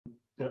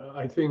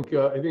I think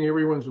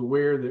everyone's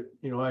aware that,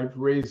 I've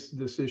raised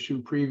this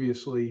issue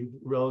previously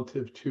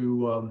relative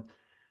to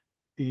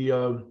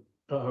the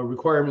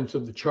requirements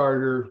of the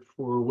charter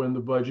for when the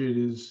budget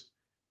is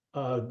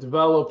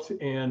developed,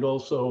 and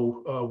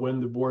also when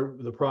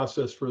the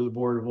process for the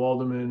Board of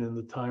Aldermen and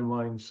the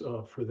timelines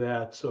for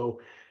that. So,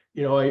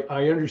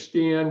 I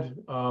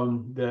understand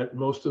that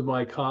most of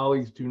my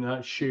colleagues do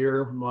not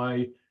share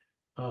my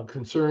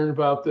concern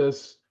about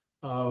this.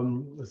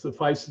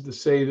 Suffice it to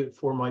say that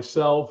for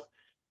myself,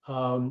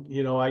 I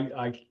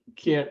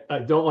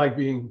don't like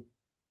being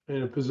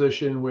in a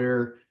position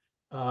where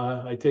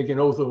I take an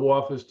oath of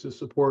office to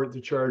support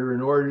the charter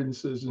and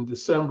ordinances in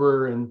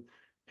December and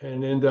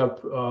end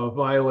up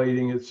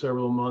violating it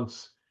several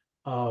months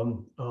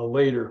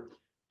later.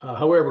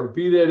 However,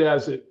 be that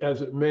as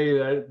it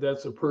may,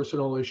 that's a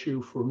personal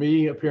issue for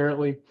me,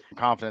 apparently. I'm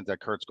confident that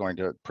Kurt's going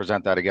to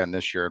present that again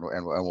this year,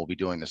 and we'll be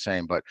doing the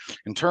same. But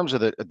in terms of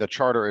the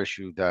charter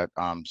issue that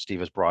Steve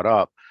has brought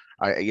up,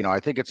 I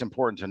think it's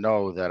important to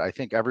know that I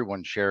think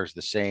everyone shares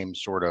the same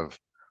sort of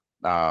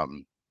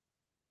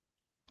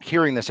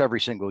hearing this every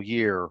single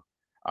year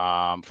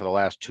for the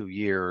last 2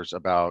 years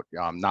about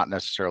not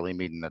necessarily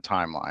meeting the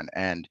timeline.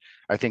 And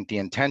I think the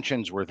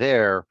intentions were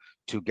there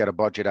to get a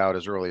budget out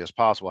as early as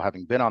possible.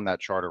 Having been on that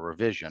charter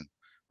revision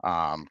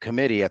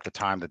committee at the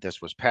time that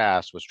this was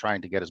passed, was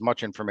trying to get as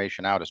much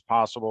information out as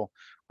possible,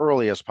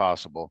 early as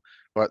possible.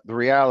 But the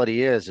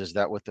reality is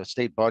that with the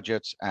state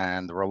budgets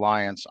and the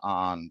reliance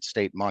on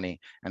state money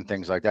and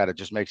things like that, it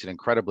just makes it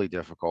incredibly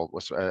difficult.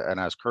 And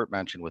as Kurt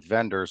mentioned, with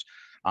vendors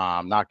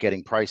not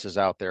getting prices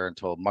out there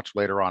until much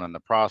later on in the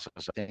process,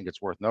 I think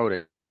it's worth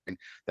noting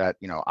that,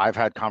 I've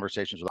had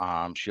conversations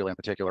with Sheila in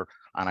particular,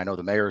 and I know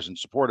the mayor's in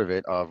support of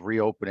it, of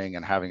reopening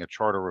and having a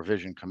charter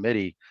revision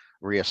committee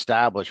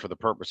reestablished for the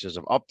purposes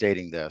of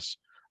updating this,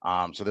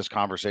 so this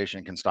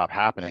conversation can stop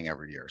happening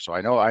every year. So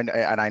I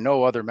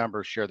know other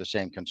members share the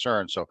same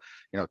concern. So,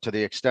 to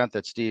the extent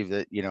that Steve,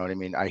 that,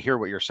 I hear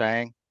what you're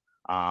saying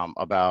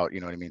about,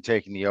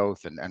 taking the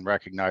oath and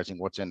recognizing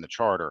what's in the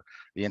charter.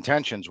 The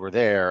intentions were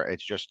there.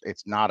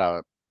 It's not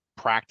a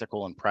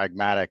practical and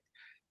pragmatic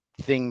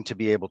thing to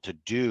be able to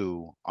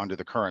do under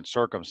the current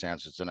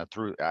circumstances. And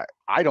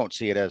I don't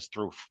see it as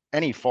through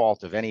any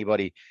fault of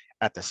anybody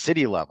at the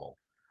city level.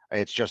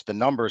 It's just the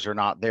numbers are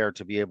not there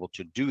to be able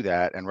to do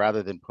that. And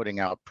rather than putting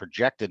out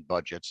projected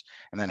budgets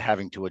and then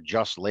having to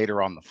adjust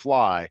later on the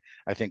fly,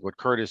 I think what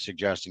Kurt is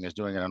suggesting is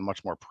doing it in a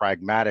much more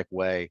pragmatic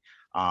way,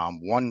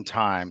 one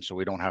time, so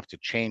we don't have to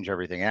change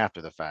everything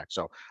after the fact.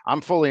 So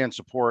I'm fully in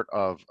support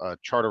of a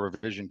charter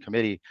revision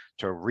committee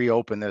to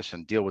reopen this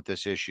and deal with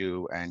this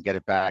issue and get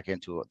it back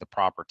into the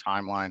proper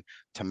timeline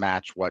to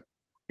match what,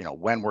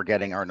 when we're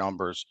getting our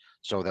numbers,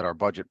 so that our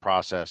budget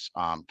process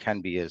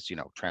can be as,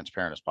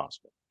 transparent as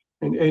possible.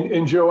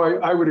 And Joe,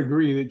 I would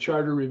agree that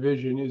charter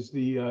revision is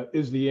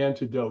the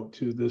antidote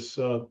to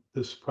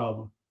this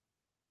problem.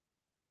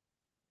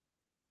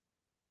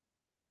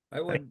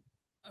 I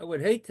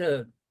would hate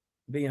to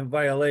be in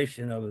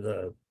violation of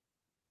the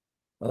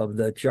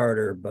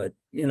charter, but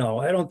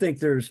I don't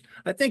think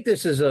I think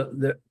this is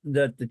that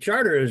the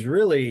charter is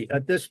really,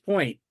 at this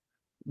point,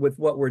 with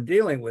what we're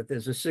dealing with,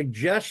 is a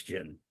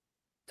suggestion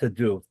to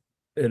do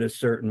it a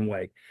certain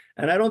way.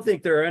 And I don't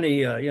think there are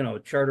any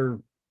charter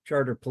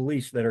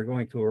police that are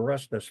going to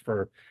arrest us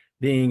for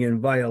being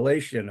in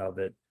violation of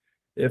it.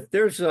 If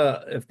there's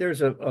a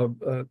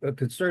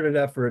concerted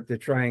effort to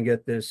try and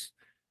get this,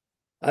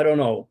 I don't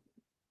know,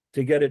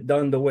 to get it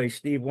done the way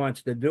Steve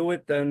wants to do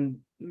it, then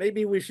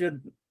maybe we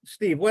should,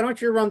 Steve, why don't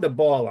you run the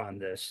ball on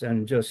this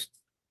and just,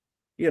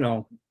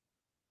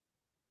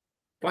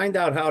 find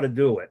out how to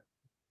do it.